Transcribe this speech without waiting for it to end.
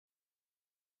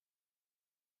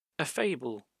A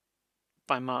Fable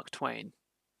by Mark Twain.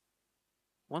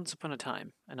 Once upon a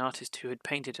time, an artist who had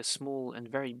painted a small and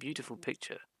very beautiful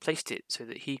picture placed it so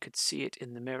that he could see it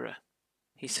in the mirror.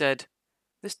 He said,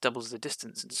 "This doubles the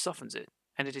distance and softens it,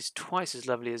 and it is twice as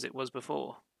lovely as it was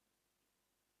before."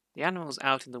 The animals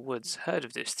out in the woods heard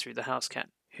of this through the house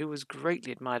cat, who was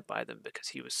greatly admired by them because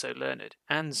he was so learned,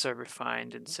 and so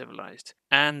refined and civilized,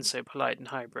 and so polite and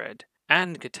high-bred,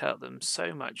 and could tell them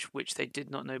so much which they did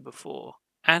not know before,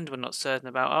 and were not certain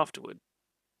about afterward.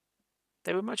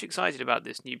 They were much excited about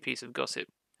this new piece of gossip,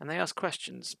 and they asked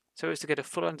questions so as to get a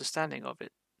full understanding of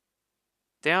it.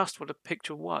 They asked what a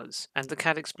picture was, and the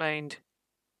cat explained.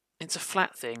 "It's a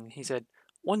flat thing," he said,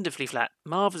 "wonderfully flat,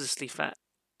 marvellously flat,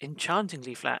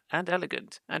 enchantingly flat, and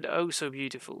elegant, and oh so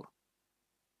beautiful."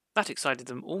 That excited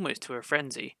them almost to a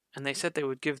frenzy, and they said they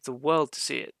would give the world to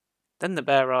see it. Then the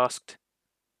bear asked,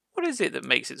 "What is it that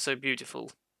makes it so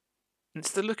beautiful?"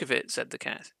 "It's the look of it," said the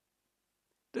cat.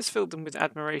 This filled them with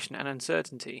admiration and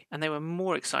uncertainty, and they were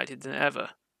more excited than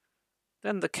ever.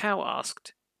 Then the cow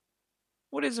asked,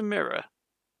 "What is a mirror?"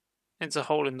 "It's a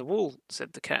hole in the wall,"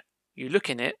 said the cat. "You look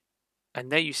in it, and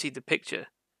there you see the picture,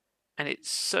 and it's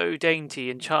so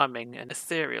dainty and charming and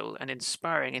ethereal and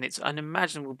inspiring in its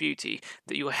unimaginable beauty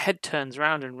that your head turns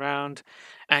round and round,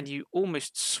 and you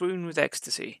almost swoon with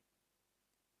ecstasy."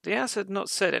 The ass had not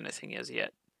said anything as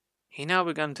yet. He now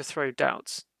began to throw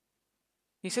doubts.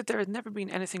 He said there had never been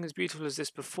anything as beautiful as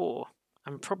this before,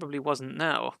 and probably wasn't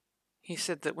now. He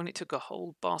said that when it took a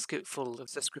whole basketful of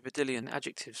sesquipedalian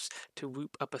adjectives to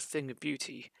whoop up a thing of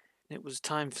beauty, it was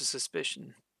time for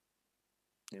suspicion.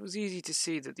 It was easy to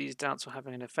see that these doubts were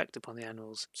having an effect upon the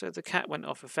animals, so the cat went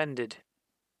off offended.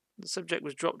 The subject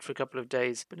was dropped for a couple of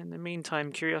days, but in the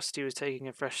meantime curiosity was taking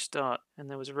a fresh start, and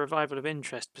there was a revival of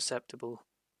interest perceptible.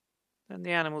 Then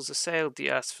the animals assailed the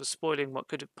ass for spoiling what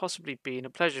could have possibly been a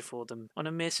pleasure for them, on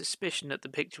a mere suspicion that the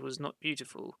picture was not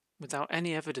beautiful, without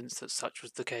any evidence that such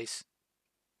was the case.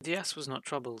 The ass was not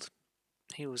troubled.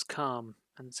 He was calm,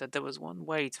 and said there was one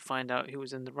way to find out who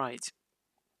was in the right,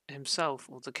 himself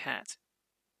or the cat.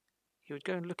 He would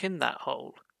go and look in that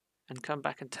hole, and come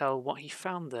back and tell what he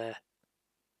found there.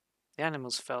 The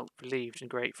animals felt relieved and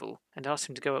grateful, and asked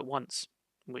him to go at once,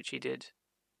 which he did.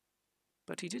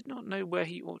 But he did not know where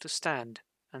he ought to stand,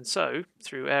 and so,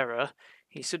 through error,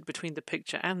 he stood between the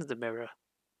picture and the mirror.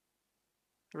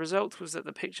 The result was that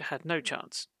the picture had no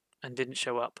chance, and didn't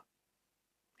show up.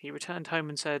 He returned home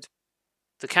and said,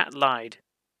 "The cat lied.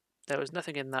 There was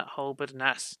nothing in that hole but an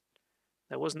ass.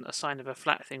 There wasn't a sign of a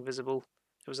flat thing visible.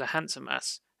 It was a handsome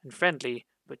ass, and friendly,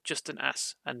 but just an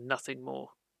ass, and nothing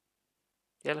more."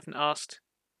 The elephant asked,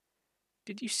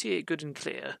 "Did you see it good and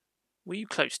clear? Were you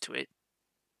close to it?"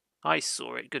 "I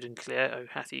saw it good and clear, O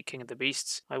Hathi, king of the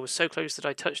beasts. I was so close that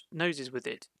I touched noses with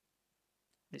it."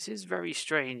 "This is very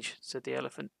strange," said the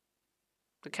elephant.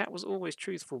 "The cat was always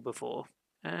truthful before,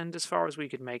 and as far as we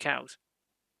could make out.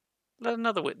 Let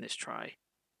another witness try.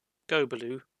 Go,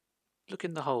 Baloo, look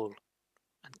in the hole,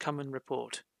 and come and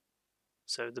report."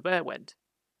 So the bear went.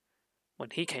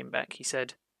 When he came back, he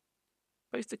said,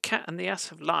 "Both the cat and the ass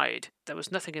have lied. There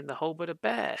was nothing in the hole but a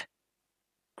bear."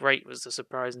 Great was the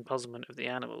surprise and puzzlement of the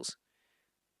animals.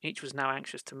 Each was now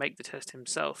anxious to make the test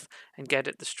himself and get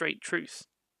at the straight truth.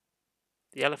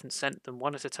 The elephant sent them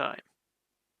one at a time.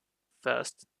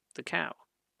 First, the cow.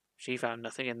 She found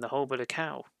nothing in the hole but a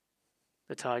cow.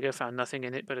 The tiger found nothing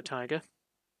in it but a tiger.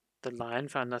 The lion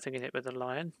found nothing in it but a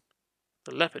lion.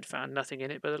 The leopard found nothing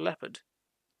in it but a leopard.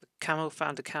 The camel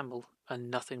found a camel, and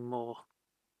nothing more.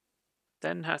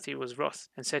 Then Hathi was wroth,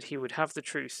 and said he would have the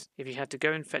truth, if he had to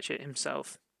go and fetch it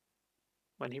himself.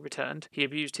 When he returned, he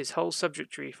abused his whole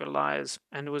subjectory for liars,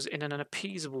 and was in an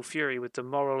unappeasable fury with the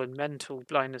moral and mental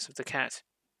blindness of the cat.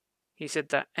 He said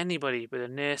that anybody but a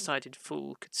near-sighted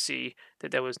fool could see that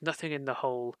there was nothing in the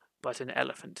hole but an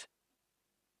elephant.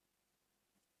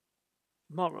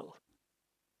 Moral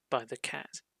by the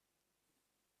cat.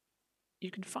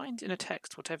 You can find in a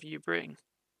text whatever you bring,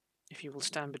 if you will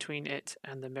stand between it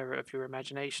and the mirror of your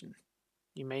imagination.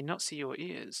 You may not see your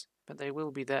ears, but they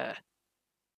will be there.